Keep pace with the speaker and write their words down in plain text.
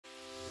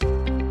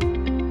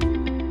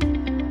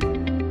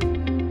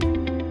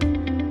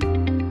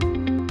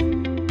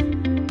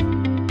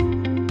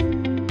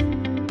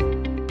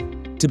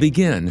To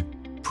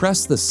begin,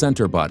 press the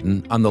center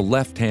button on the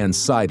left-hand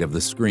side of the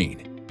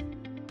screen.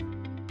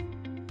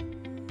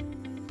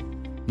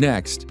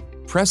 Next,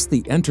 press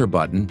the Enter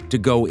button to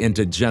go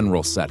into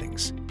General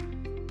Settings.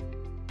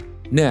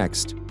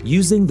 Next,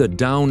 using the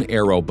down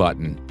arrow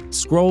button,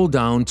 scroll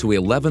down to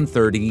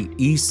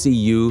 1130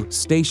 ECU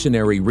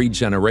Stationary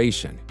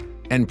Regeneration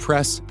and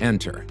press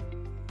Enter.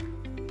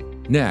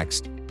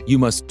 Next, you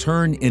must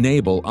turn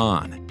Enable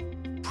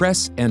on.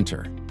 Press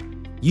Enter.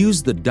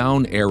 Use the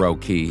down arrow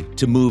key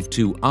to move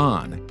to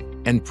On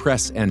and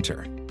press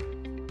Enter.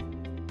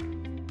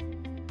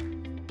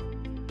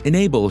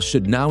 Enable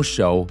should now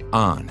show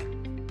On.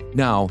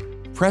 Now,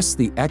 press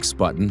the X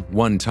button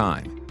one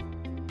time.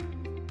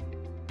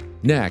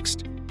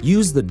 Next,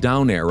 use the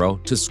down arrow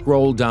to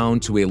scroll down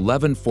to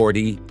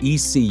 1140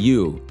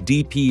 ECU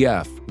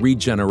DPF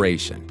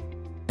Regeneration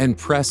and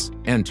press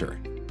Enter.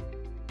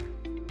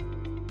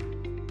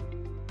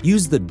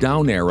 Use the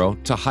down arrow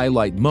to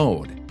highlight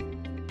Mode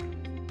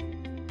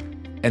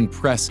and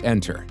press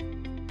Enter.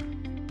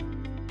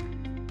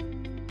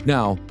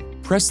 Now,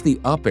 press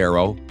the up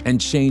arrow and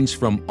change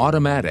from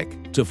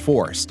Automatic to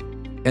Forced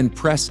and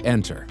press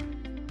Enter.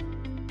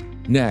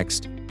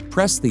 Next,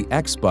 press the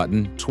X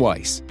button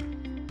twice.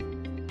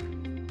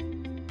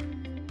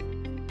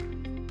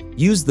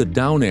 Use the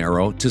down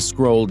arrow to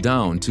scroll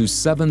down to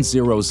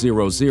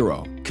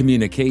 7000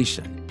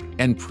 Communication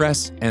and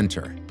press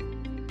Enter.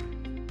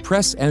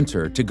 Press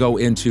Enter to go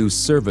into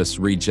Service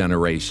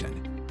Regeneration.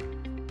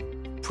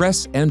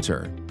 Press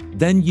Enter,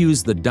 then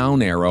use the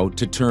down arrow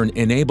to turn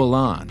Enable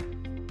on,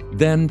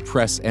 then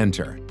press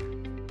Enter.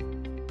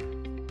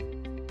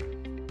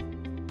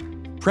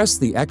 Press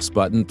the X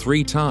button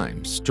 3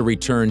 times to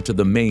return to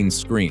the main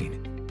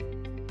screen.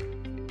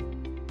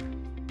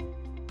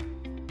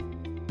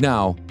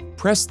 Now,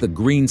 press the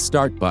green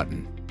Start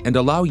button and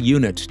allow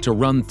Unit to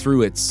run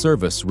through its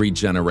service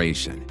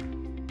regeneration.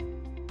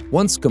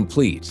 Once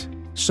complete,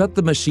 shut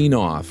the machine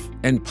off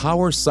and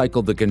power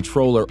cycle the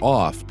controller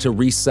off to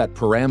reset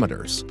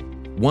parameters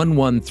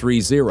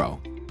 1130,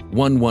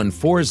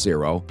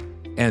 1140,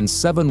 and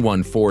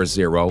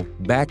 7140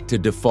 back to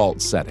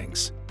default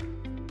settings.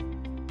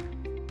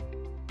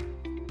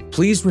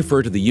 Please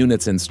refer to the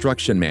unit's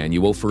instruction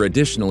manual for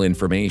additional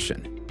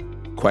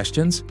information.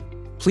 Questions?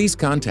 Please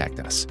contact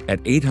us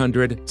at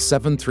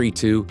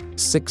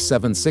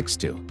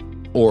 800-732-6762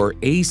 or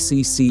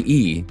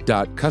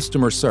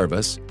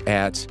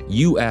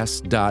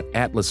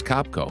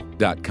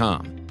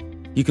acce.customerservice@us.atlascopco.com.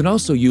 You can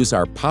also use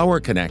our Power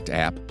Connect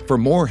app for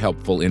more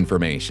helpful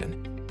information.